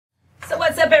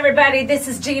up, everybody? This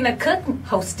is Gina Cook,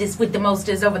 hostess with the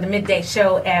mostest over the midday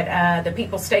show at the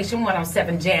People Station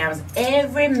 107 JAMZ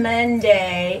every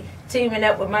Monday, teaming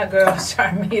up with my girl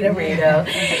Sharmita Rideau,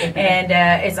 and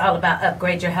it's all about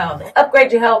upgrade your health.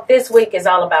 Upgrade your health this week is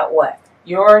all about what?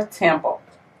 Your temple.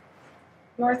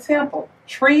 Your temple.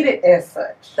 Treat it as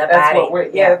such. The That's body. what we're,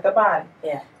 yeah, the body.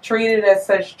 Yeah. Treat it as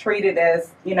such. Treat it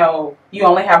as, you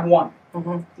only have one.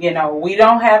 Mm-hmm. We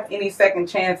don't have any second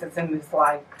chances in this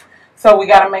life. So we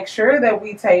got to make sure that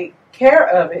we take care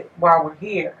of it while we're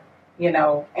here,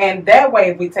 And that way,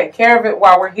 if we take care of it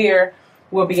while we're here,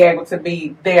 we'll be able to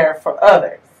be there for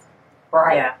others,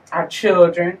 right? Yeah. Our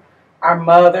children, our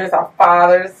mothers, our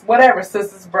fathers, whatever,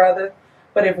 sisters, brothers.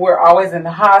 But if we're always in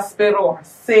the hospital or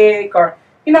sick or,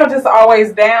 just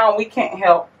always down, we can't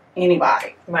help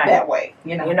anybody that way,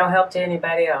 You're no help to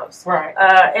anybody else. Right.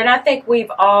 And I think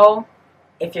we've all,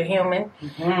 if you're human,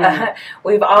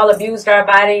 we've all abused our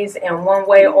bodies in one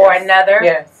way or another.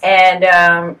 Yes. And,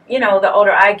 the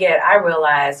older I get, I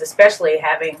realize, especially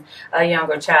having a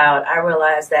younger child, I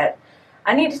realize that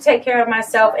I need to take care of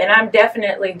myself, and I'm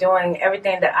definitely doing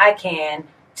everything that I can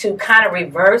to kind of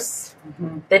reverse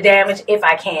the damage if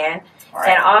I can.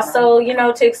 Right. And also,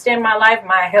 to extend my life,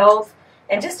 my health,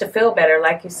 and just to feel better,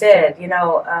 like you said,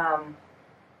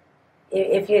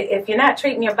 if you're not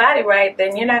treating your body right,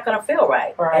 then you're not going to feel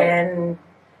right. Right. And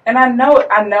I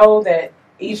know that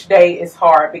each day is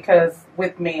hard because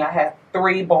with me I have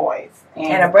 3 boys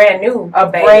and a brand new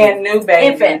baby,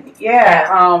 infant.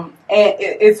 Yeah. And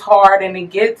it's hard, and it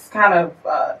gets kind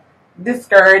of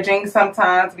discouraging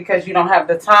sometimes because you don't have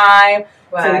the time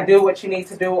to do what you need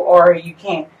to do, or you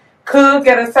can't cook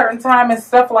at a certain time and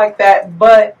stuff like that.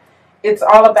 But it's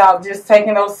all about just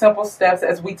taking those simple steps,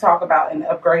 as we talk about in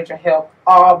Upgrade Your Health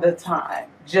all the time,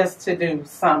 just to do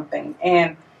something.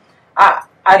 And I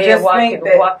just think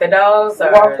that walk the dogs,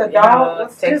 or walk the dog,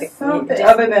 just something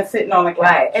other than sitting on the couch.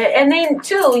 Right. And then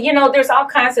too, there's all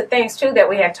kinds of things too that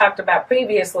we had talked about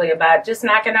previously about just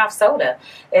knocking off soda.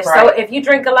 If you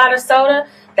drink a lot of soda,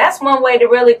 that's one way to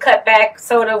really cut back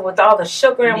soda with all the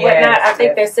sugar and whatnot. I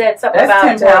think they said something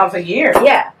about 10 pounds a year.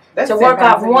 Yeah. To work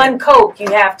off one Coke,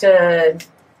 you have to,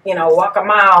 walk a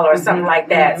mile or something like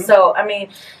that. So, I mean,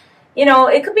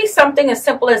 it could be something as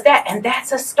simple as that, and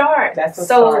that's a start.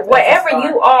 So wherever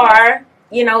you are,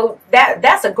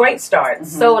 that's a great start.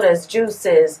 Sodas,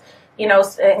 juices,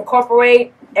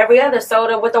 incorporate every other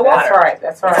soda with the water.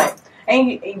 That's right.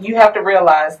 And you have to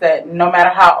realize that no matter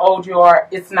how old you are,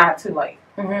 it's not too late.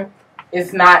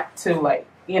 It's not too late,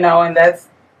 and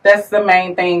that's the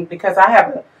main thing, because I have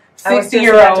a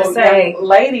 60-year-old young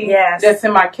lady that's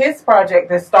in my kids project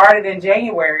that started in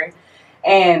January,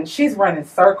 and she's running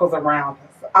circles around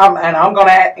us. And I'm going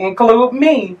to include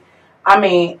me.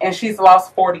 And she's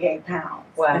lost 48 pounds.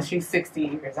 Wow. And she's 60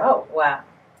 years old. Wow.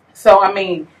 So,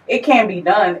 it can be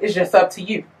done. It's just up to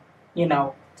you,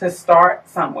 to start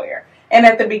somewhere. And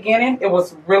at the beginning, it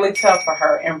was really tough for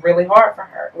her and really hard for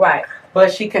her. Right.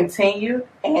 But she continued.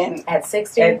 And at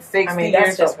 60?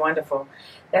 That's just wonderful.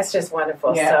 That's just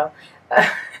wonderful. Yeah.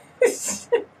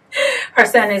 So, her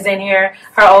son is in here,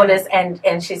 her oldest,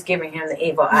 and she's giving him the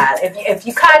evil eye. If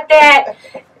you caught that,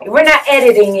 we're not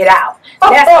editing it out.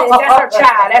 That's her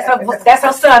child. That's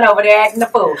her son over there acting the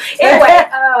fool. Anyway,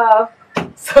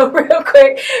 so real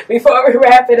quick, before we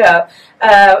wrap it up,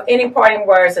 any parting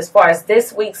words as far as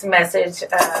this week's message?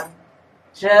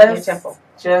 Your temple.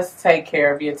 Just take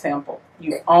care of your temple.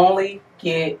 You only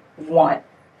get one.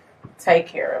 Take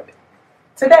care of it.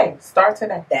 Today. Start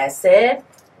today. That's it.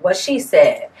 What she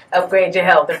said. Upgrade your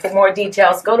health. And for more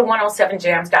details, go to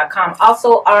 107jams.com.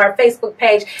 Also, our Facebook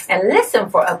page. And listen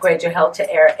for Upgrade Your Health to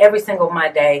air every single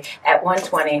Monday at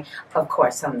 1:20, of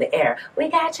course, on the air. We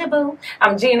got you, boo.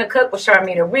 I'm Gina Cook with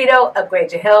Sharmita Rideau.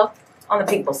 Upgrade Your Health on the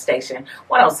People Station,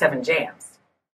 107 JAMZ.